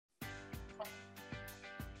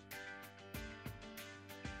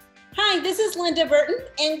Hi, this is Linda Burton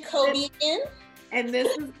and Kobe again. And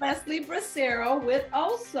this is Leslie Bracero with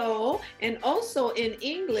Oso, and Oso in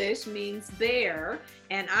English means bear.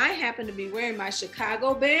 And I happen to be wearing my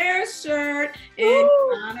Chicago Bears shirt in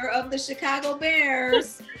honor of the Chicago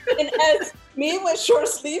Bears. And as me with short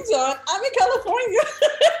sleeves on, I'm in California.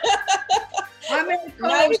 I'm in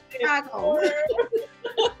cold Chicago.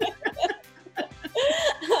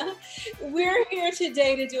 We're here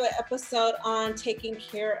today to do an episode on taking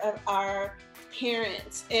care of our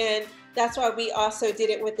parents. And that's why we also did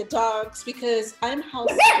it with the dogs, because I'm house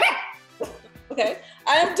okay.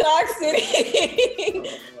 I'm dog sitting.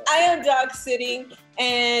 I am dog sitting,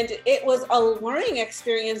 and it was a learning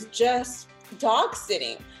experience just dog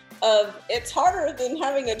sitting. It's harder than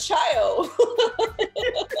having a child.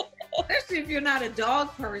 Especially if you're not a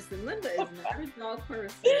dog person. Linda is not a dog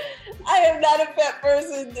person. I am not a pet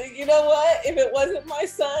person. You know what? If it wasn't my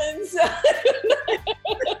son's.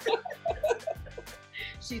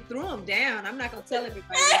 She threw him down. I'm not going to tell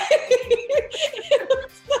everybody.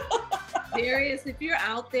 Serious, if you're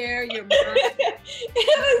out there, your mom.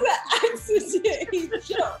 It was an accident. He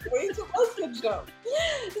jumped. We're supposed to jump.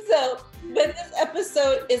 So, but this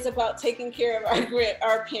episode is about taking care of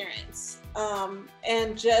our parents,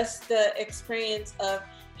 and just the experience of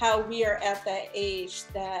how we are at that age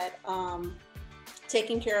that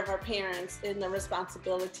taking care of our parents and the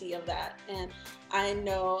responsibility of that. And I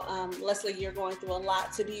know, Leslie, you're going through a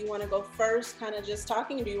lot. So do you want to go first, kind of just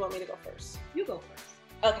talking, or do you want me to go first? You go first.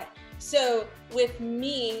 Okay. So with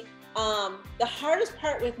me, the hardest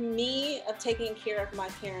part with me of taking care of my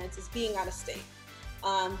parents is being out of state,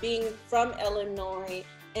 being from Illinois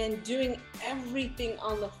and doing everything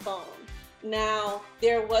on the phone. Now,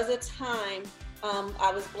 there was a time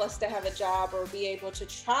I was blessed to have a job or be able to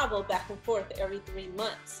travel back and forth every 3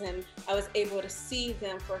 months. And I was able to see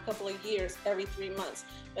them for a couple of years every 3 months.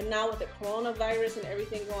 But now with the coronavirus and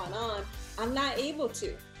everything going on, I'm not able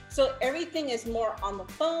to. So everything is more on the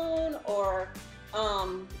phone or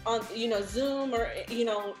on Zoom, or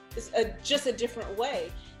it's just a different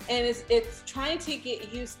way. And it's trying to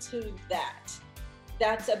get used to that.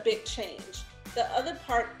 That's a big change. The other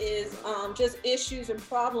part is just issues and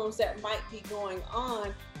problems that might be going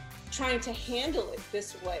on, trying to handle it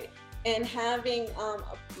this way. And having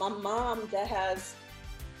my mom that has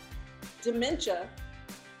dementia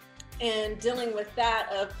and dealing with that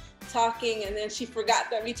of talking, and then she forgot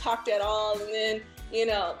that we talked at all, and then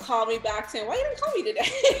called me back saying, why you didn't call me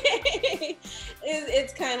today?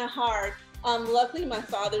 It's kind of hard. Luckily my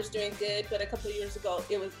father's doing good, but a couple of years ago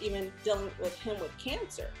it was even dealing with him with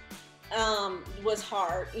cancer. Was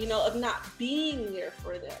hard, of not being there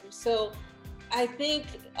for them. So I think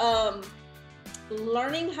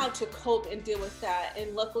learning how to cope and deal with that,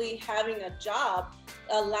 and luckily having a job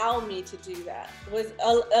allowed me to do that.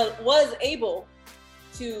 Was able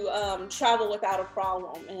to travel without a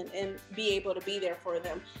problem and be able to be there for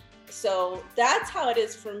them. So that's how it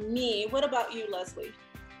is for me. What about you, Leslie?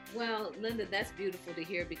 Well, Linda, that's beautiful to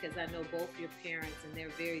hear, because I know both your parents, and they're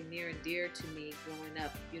very near and dear to me growing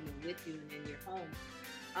up, with you and in your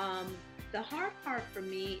home. The hard part for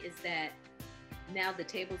me is that now the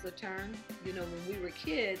tables are turned. When we were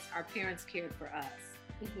kids, our parents cared for us.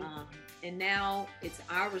 Mm-hmm. And now it's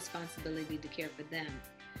our responsibility to care for them.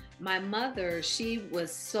 My mother, she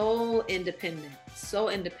was so independent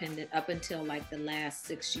up until like the last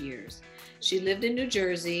 6 years. She lived in New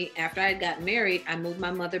Jersey. After I got married, I moved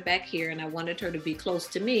my mother back here, and I wanted her to be close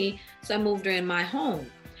to me, so I moved her in my home.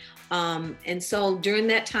 And so during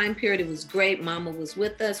that time period, it was great. Mama was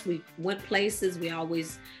with us. We went places.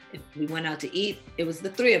 If we went out to eat, it was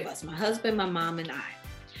the three of us, my husband, my mom, and I.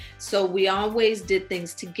 So we always did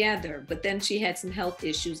things together. But then she had some health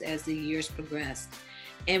issues as the years progressed.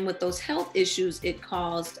 And with those health issues, it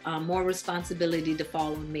caused more responsibility to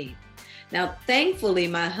fall on me. Now, thankfully,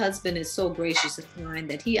 my husband is so gracious and kind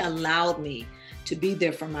that he allowed me to be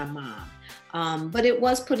there for my mom. But it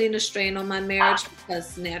was putting a strain on my marriage,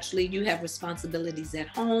 because naturally you have responsibilities at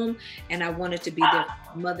home, and I wanted to be there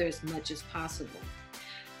for my mother as much as possible.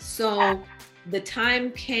 So the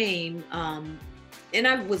time came, and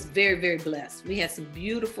I was very, very blessed. We had some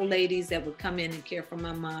beautiful ladies that would come in and care for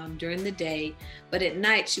my mom during the day, but at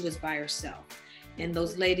night she was by herself. And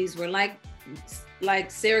those ladies were like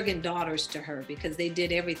surrogate daughters to her, because they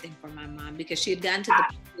did everything for my mom, because she had gotten to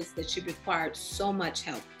the place that she required so much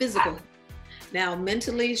help, physical help. Now,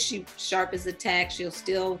 mentally, she's sharp as a tack. She'll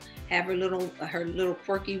still have her little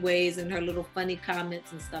quirky ways and her little funny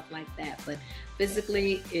comments and stuff like that. But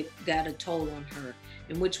physically, it got a toll on her,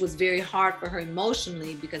 and which was very hard for her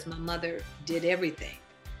emotionally, because my mother did everything.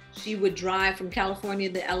 She would drive from California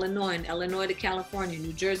to Illinois, and Illinois to California,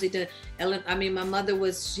 New Jersey to I mean, my mother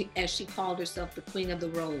was, as she called herself, the queen of the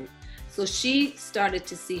road. So she started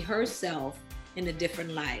to see herself in a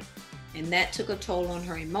different light. And that took a toll on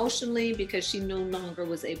her emotionally, because she no longer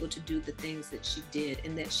was able to do the things that she did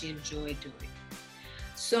and that she enjoyed doing.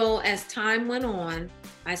 So as time went on,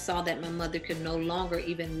 I saw that my mother could no longer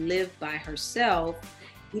even live by herself,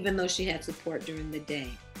 even though she had support during the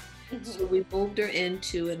day. So we moved her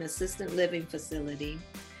into an assisted living facility.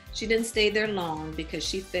 She didn't stay there long because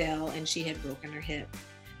she fell and she had broken her hip.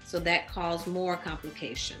 So that caused more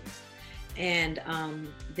complications. And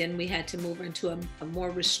then we had to move her into a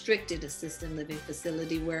more restricted assisted living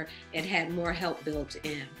facility where it had more help built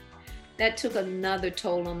in. That took another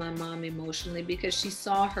toll on my mom emotionally, because she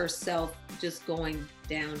saw herself just going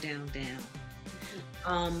down, down,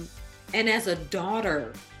 down. And as a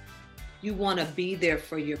daughter, you want to be there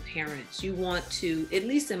for your parents. You want to, at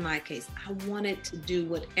least in my case, I wanted to do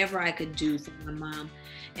whatever I could do for my mom.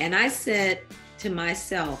 And I said to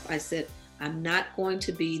myself, I said, I'm not going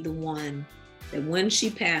to be the one that when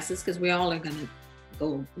she passes, because we all are going to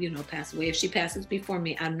go, pass away. If she passes before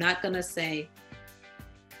me, I'm not going to say,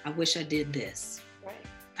 I wish I did this. Right.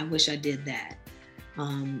 I wish I did that.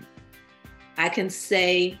 I can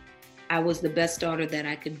say I was the best daughter that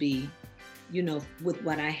I could be, with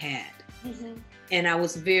what I had. And I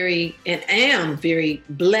was am very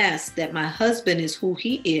blessed that my husband is who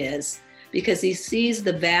he is, because he sees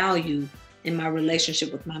the value in my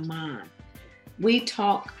relationship with my mom. We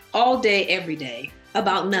talk all day, every day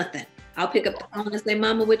about nothing. I'll pick up the phone and say,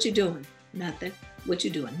 Mama, what you doing? Nothing. What you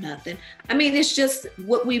doing? Nothing. I mean, it's just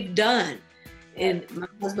what we've done. And my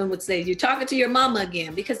husband would say, you're talking to your mama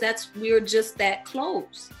again, because we're just that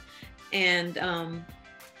close. And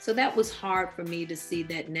so that was hard for me to see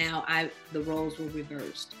that now the roles were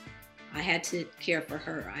reversed. I had to care for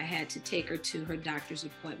her. I had to take her to her doctor's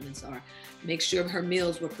appointments, or make sure her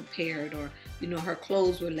meals were prepared, or, her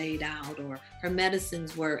clothes were laid out, or her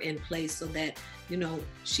medicines were in place, so that,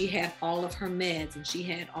 she had all of her meds and she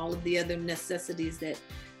had all of the other necessities that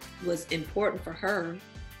was important for her,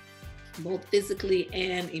 both physically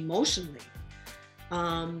and emotionally.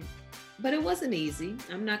 But it wasn't easy.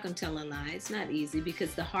 I'm not going to tell a lie. It's not easy,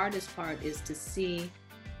 because the hardest part is to see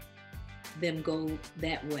them go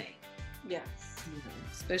that way. Yes.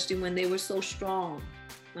 Especially when they were so strong.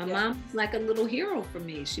 My mom was like a little hero for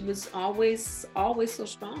me. She was always so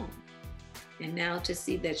strong. And now to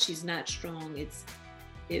see that she's not strong,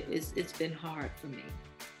 it's been hard for me.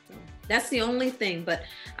 So that's the only thing. But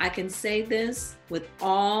I can say this with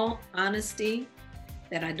all honesty,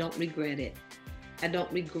 that I don't regret it. I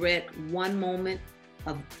don't regret one moment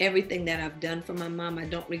of everything that I've done for my mom. I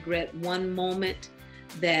don't regret one moment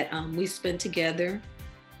that we spent together.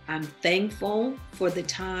 I'm thankful for the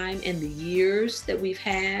time and the years that we've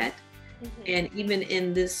had. And even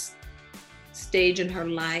in this stage in her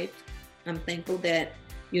life, I'm thankful that,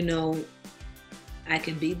 I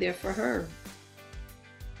can be there for her.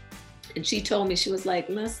 And she told me, she was like,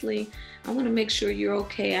 Leslie, I want to make sure you're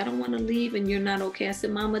okay. I don't want to leave and you're not okay. I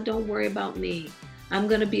said, Mama, don't worry about me. I'm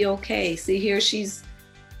going to be okay. See, here she's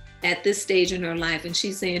at this stage in her life, and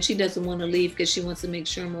she's saying she doesn't want to leave because she wants to make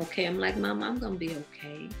sure I'm okay. I'm like, Mama, I'm going to be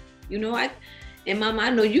okay. And Mama, I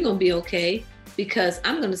know you're going to be okay, because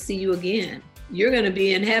I'm going to see you again. You're going to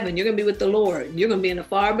be in heaven. You're going to be with the Lord. You're going to be in a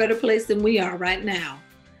far better place than we are right now.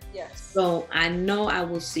 Yes. So I know I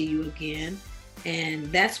will see you again. And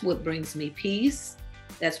that's what brings me peace.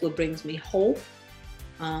 That's what brings me hope.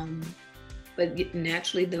 But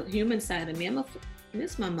naturally, the human side of me, I'm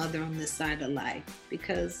miss my mother on this side of life,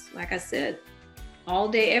 because like I said, all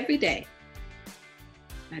day, every day,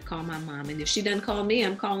 I call my mom. And if she doesn't call me,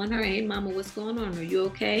 I'm calling her. Hey, Mama, what's going on? Are you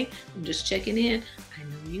okay? I'm just checking in. I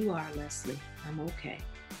know you are, Leslie. I'm okay.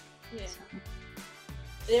 Yeah. So.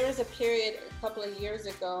 There was a period a couple of years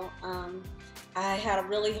ago, I had a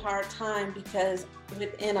really hard time, because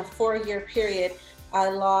within a 4-year period, I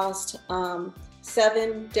lost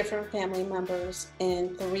 7 different family members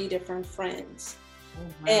and 3 different friends. Oh,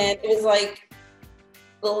 wow. And it was like,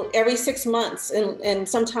 well, every 6 months and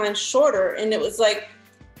sometimes shorter. And it was like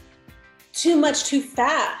too much, too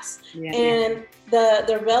fast. Yeah, and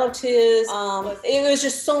the relatives, it was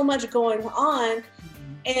just so much going on.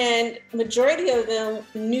 Mm-hmm. And majority of them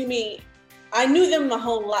knew me. I knew them my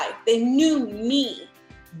whole life. They knew me.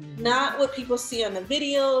 Mm-hmm. Not what people see on the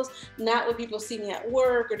videos, not what people see me at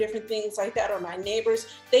work or different things like that, or my neighbors.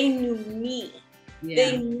 They knew me. Yeah.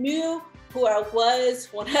 They knew who I was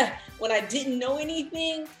when I didn't know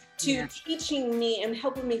anything, to teaching me and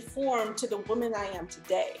helping me form to the woman I am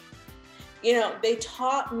today. They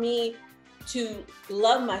taught me to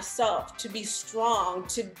love myself, to be strong,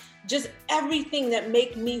 to just everything that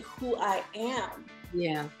make me who I am.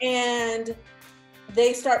 Yeah. And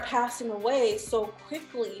they start passing away so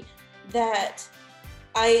quickly that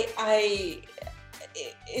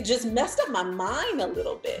it just messed up my mind a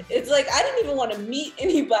little bit. It's like I didn't even want to meet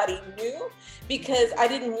anybody new because I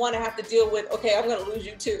didn't want to have to deal with, okay, I'm going to lose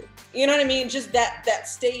you too. You know what I mean? Just that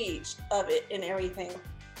stage of it and everything.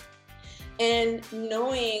 And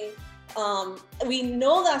knowing, we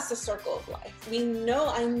know that's the circle of life.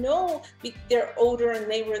 I know they're older and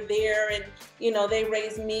they were there and, you know, they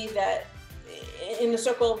raised me, that in the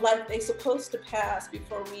circle of life, they're supposed to pass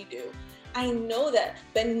before we do. I know that,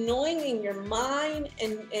 but knowing in your mind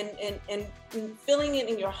and feeling it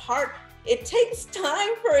in your heart, it takes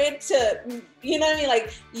time for it to, you know what I mean?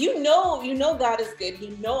 Like, you know God is good.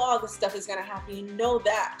 You know all this stuff is going to happen. You know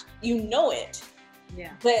that. You know it.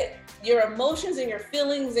 Yeah. But your emotions and your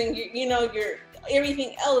feelings and your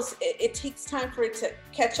everything else, it takes time for it to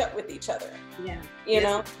catch up with each other. Yeah. You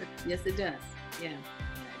know? Yes, it does. Yeah.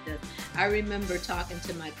 It does. I remember talking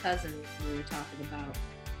to my cousin. We were talking about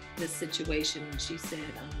this situation, and she said,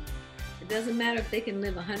 it doesn't matter if they can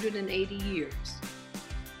live 180 years.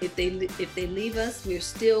 If they leave us, we're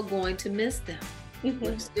still going to miss them. Mm-hmm.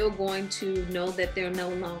 We're still going to know that they're no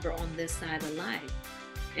longer on this side of life.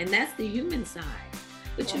 And that's the human side.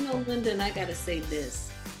 But you know, Linda, and I got to say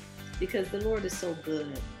this, because the Lord is so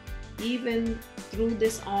good. Even through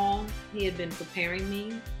this all, he had been preparing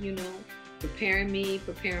me,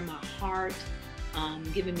 preparing my heart,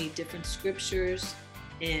 giving me different scriptures,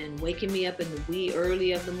 and waking me up in the wee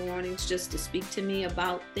early of the mornings just to speak to me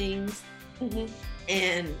about things. Mm-hmm.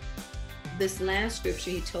 And this last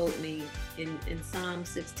scripture he told me in Psalm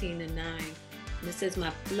 16:9, and it says,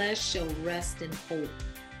 my flesh shall rest in hope.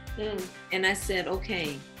 Mm. And I said,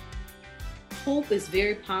 okay, hope is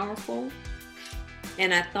very powerful.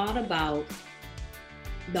 And I thought about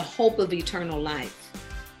the hope of eternal life.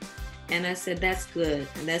 And I said, that's good.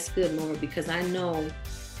 And that's good, Lord, because I know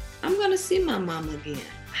I'm going to see my mom again.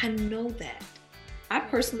 I know that. I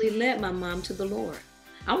personally led my mom to the Lord.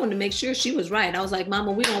 I wanted to make sure she was right. I was like,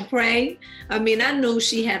 Mama, we gonna pray. I mean, I knew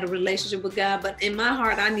she had a relationship with God, but in my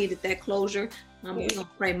heart, I needed that closure. Mama, we gonna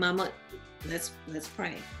pray, Mama. Let's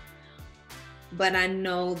pray. But I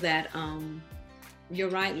know that you're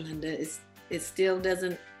right, Linda. It still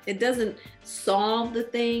doesn't solve the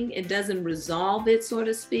thing. It doesn't resolve it, so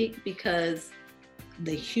to speak, because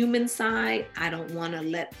the human side, I don't want to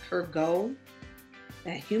let her go.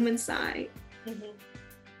 That human side. Mm-hmm.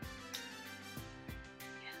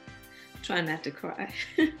 Try not to cry.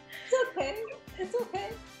 It's okay. It's okay.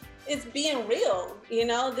 It's being real.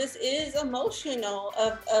 This is emotional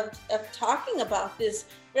of talking about this,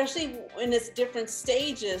 especially in its different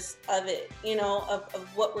stages of it, of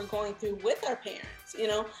what we're going through with our parents,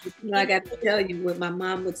 I got to tell you what my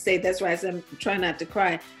mom would say. That's why I said, I'm trying not to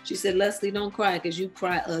cry. She said, Leslie, don't cry because you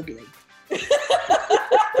cry ugly.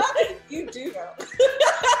 You do though.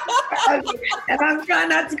 And I'm trying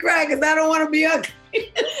not to cry because I don't want to be ugly.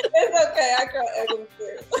 It's okay. I cry ugly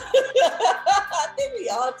too. I think we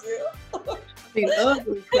all do. I mean,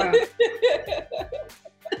 ugly cry.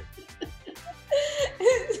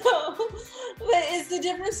 But it's the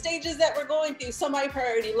different stages that we're going through. Somebody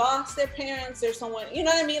already lost their parents. There's someone, you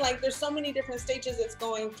know what I mean? Like, there's so many different stages it's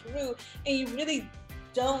going through, and you really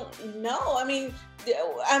don't know. I mean,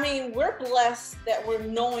 we're blessed that we're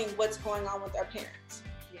knowing what's going on with our parents.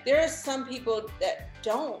 Yeah. There are some people that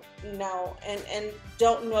don't know and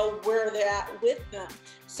don't know where they're at with them.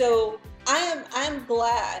 So I'm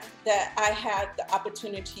glad that I had the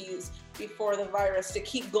opportunities before the virus to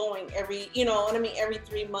keep going every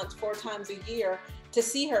 3 months, 4 times a year to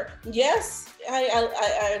see her. Yes,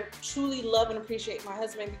 I truly love and appreciate my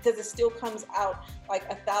husband because it still comes out like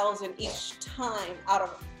 $1,000 each time out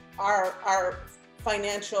of our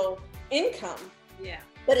financial income. Yeah.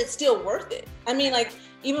 But it's still worth it. I mean, like,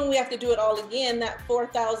 even we have to do it all again, that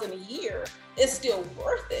 $4,000 a year is still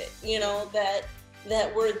worth it,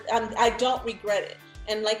 I don't regret it.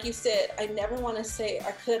 And like you said, I never want to say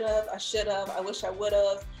I could have, I should have, I wish I would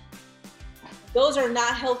have. Those are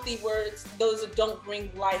not healthy words. Those don't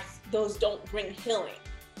bring life. Those don't bring healing.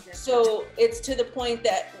 Yes. So it's to the point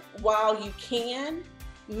that while you can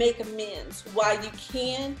make amends, while you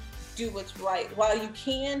can do what's right, while you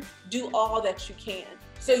can do all that you can,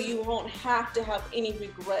 so you won't have to have any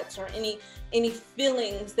regrets or any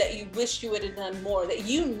feelings that you wish you would have done more, that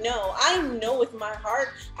I know with my heart,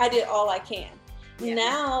 I did all I can. Yeah.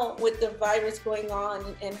 Now with the virus going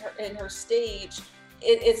on in her stage,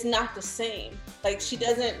 it's not the same. Like, she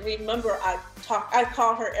doesn't remember I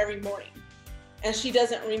call her every morning. and she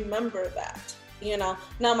doesn't remember that. You know,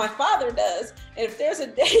 now my father does, and if there's a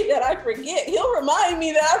day that I forget, he'll remind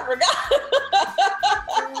me that I forgot.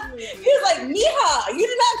 He's like, Mija, you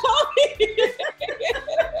did not call me.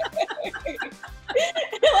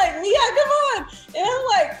 Like, Mija, come on. And I'm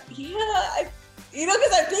like, yeah,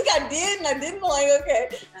 because I think I did and I didn't. Like, okay.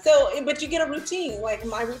 So, but you get a routine. Like,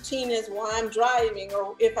 my routine is while I'm driving,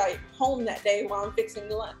 or if I'm home that day while I'm fixing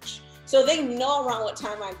lunch. So they know around what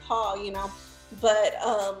time I call, you know, but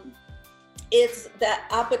it's that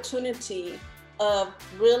opportunity of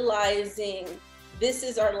realizing this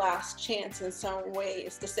is our last chance in some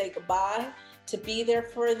ways to say goodbye, to be there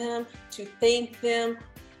for them, to thank them,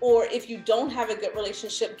 or if you don't have a good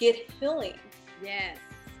relationship, get healing. Yes.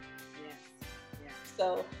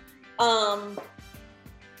 So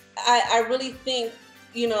I really think,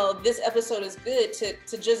 you know, this episode is good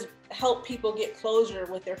to just help people get closure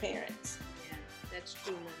with their parents. Yeah, that's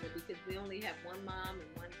true, Linda, because we only have one mom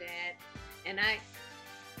and one dad. And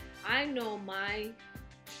I know my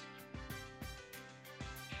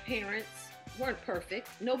parents weren't perfect.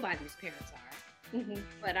 Nobody's parents are. Mm-hmm.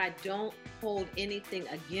 But I don't hold anything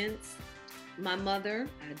against my mother.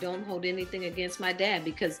 I don't hold anything against my dad,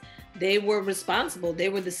 because they were responsible. They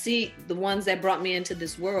were the ones that brought me into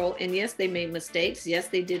this world. And yes, they made mistakes. Yes,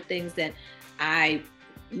 they did things that I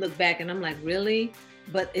look back and I'm like, really?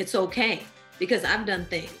 But it's okay, because I've done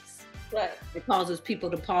things. Right. It causes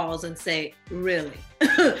people to pause and say, really?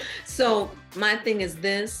 So my thing is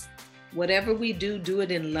this: whatever we do, do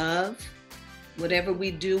it in love. Whatever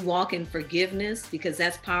we do, walk in forgiveness, because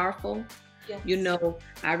that's powerful. Yes. You know,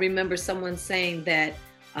 I remember someone saying that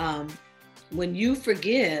when you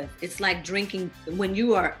forgive, it's like drinking, when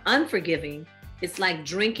you are unforgiving, it's like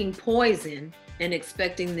drinking poison and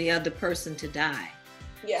expecting the other person to die.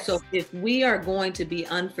 Yes. So if we are going to be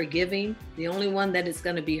unforgiving, the only one that is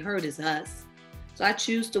going to be hurt is us. So I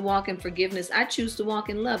choose to walk in forgiveness. I choose to walk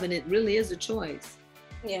in love, and it really is a choice.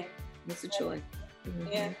 Yeah. It's a choice.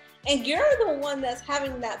 Mm-hmm. Yeah. And you're the one that's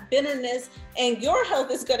having that bitterness, and your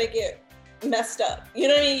health is going to get messed up. You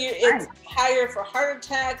know what I mean? It's higher for heart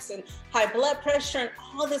attacks and high blood pressure and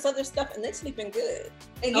all this other stuff, and they're sleeping good.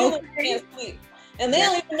 And you can't sleep. And they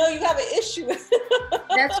don't even know you have an issue with it.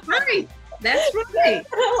 That's right. That's right.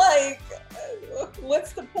 Like,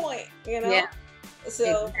 what's the point, you know? Yeah,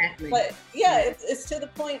 so, exactly. But yeah, it's to the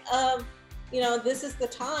point of, you know, this is the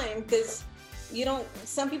time, because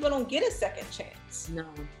some people don't get a second chance.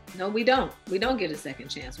 No, we don't. We don't get a second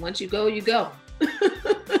chance. Once you go, you go.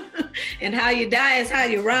 And how you die is how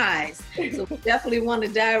you rise. So we definitely want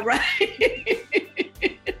to die right.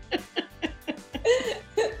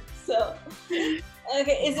 So,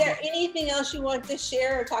 okay, is there anything else you want to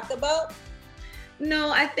share or talk about?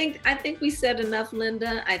 No, I think we said enough,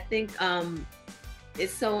 Linda. I think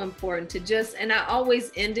it's so important to just, and I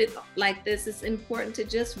always end it like this, it's important to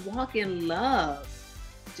just walk in love,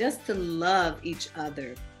 just to love each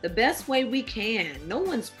other the best way we can. No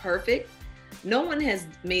one's perfect. No one has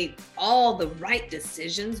made all the right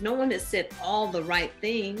decisions. No one has said all the right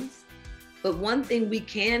things. But one thing we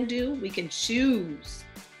can do, we can choose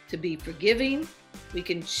to be forgiving. We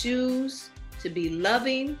can choose to be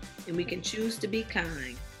loving, and we can choose to be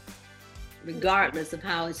kind, regardless of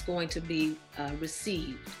how it's going to be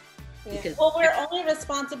received. Yeah. Well, we're only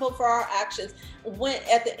responsible for our actions. When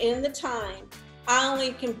at the end of the time,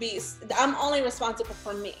 I'm only responsible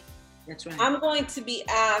for me. That's right. I'm going to be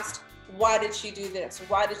asked, why did you do this?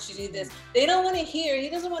 Why did you do this? They don't want to hear. He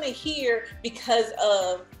doesn't want to hear because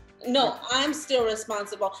of, no, I'm still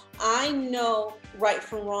responsible. I know right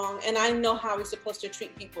from wrong, and I know how we're supposed to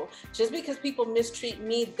treat people. Just because people mistreat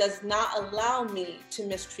me does not allow me to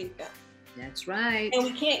mistreat them. That's right. And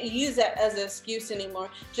we can't use that as an excuse anymore.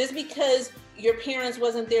 Just because your parents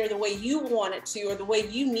wasn't there the way you wanted to, or the way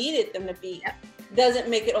you needed them to be, doesn't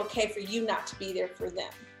make it okay for you not to be there for them.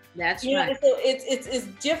 That's right. So it's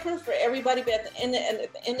different for everybody, but at the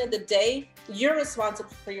end of the day, you're responsible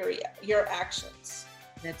for your actions.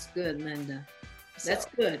 That's good, Linda. That's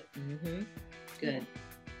good. Mm-hmm. Good.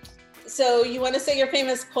 So you want to say your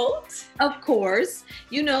famous quote? Of course.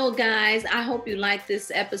 You know, guys, I hope you like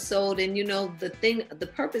this episode. And you know, the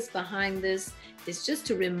purpose behind this is just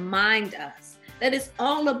to remind us that it's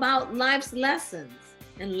all about life's lessons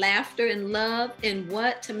and laughter and love and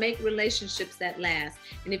to make relationships that last.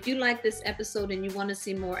 And if you like this episode and you want to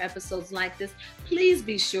see more episodes like this, please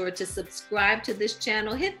be sure to subscribe to this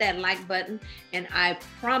channel, hit that like button, and I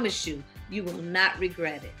promise you, you will not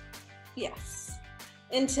regret it. Yes.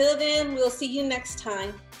 Until then, we'll see you next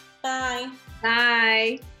time. Bye.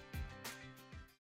 Bye.